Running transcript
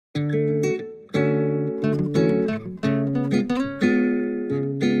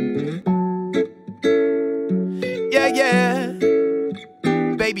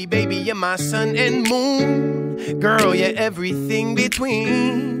my sun and moon. Girl, you're everything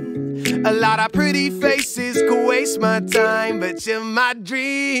between. A lot of pretty faces could waste my time, but you're my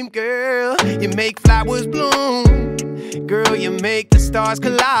dream, girl. You make flowers bloom. Girl, you make the stars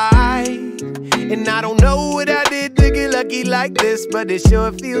collide. And I don't know what I did to get lucky like this, but it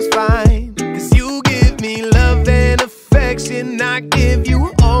sure feels fine. Cause you give me love and affection, I give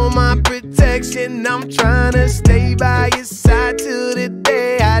you all my protection. I'm trying to stay by your side till the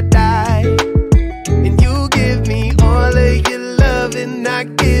day I die. And you give me all of your love and I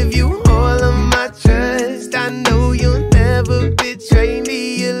give you all of my trust. I know you'll never betray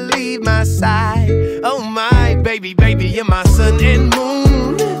me, you'll leave my side. Oh my baby, baby, you're my sun and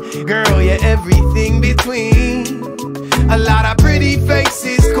moon. Girl, you're everything between. A lot of pretty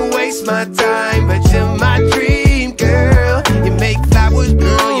faces could waste my time, but you're my dream, girl. You make flowers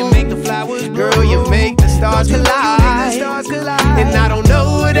bloom, you make the flowers bloom. Girl, you make the stars collide. And I don't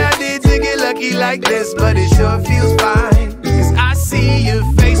know what I did to get lucky like this, but it sure feels fine. Cause I see your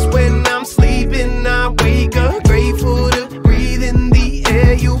face when I'm sleeping. I wake up grateful to breathe in the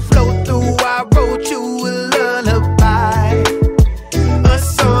air you float through. I wrote you a lullaby, a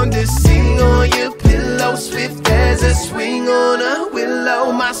song to sing on your pillow, swift as a swing on a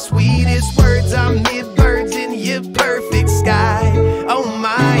willow. My sweetest words are mid-birds in your perfect sky. Oh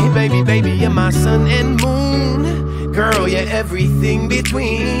my baby, baby, you're my sun and moon. Girl, you're everything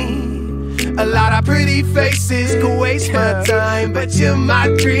between. A lot of pretty faces could waste my time, but you're my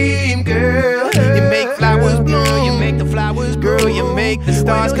dream, girl. You make flowers bloom, you make the flowers grow. Girl, you make the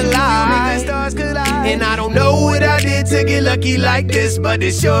stars collide. And I don't know what I did to get lucky like this, but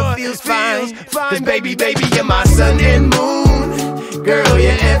it sure feels fine. Cause baby, baby, you're my sun and moon. Girl,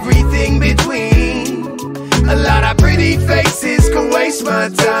 you're everything between. A lot of pretty faces could waste my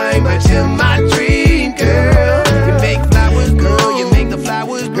time, but you're my dream, girl. You make flowers grow, you make the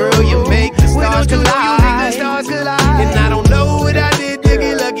flowers grow. You make the stars collide. And I don't know what I did to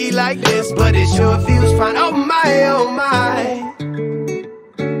get lucky like this, but it sure feels fine. Oh my, oh my.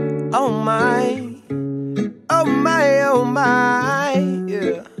 Oh my. Oh my, oh my.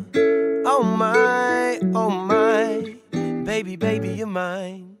 Yeah. Oh my, oh my. Baby, baby, you're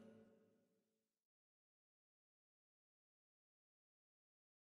mine.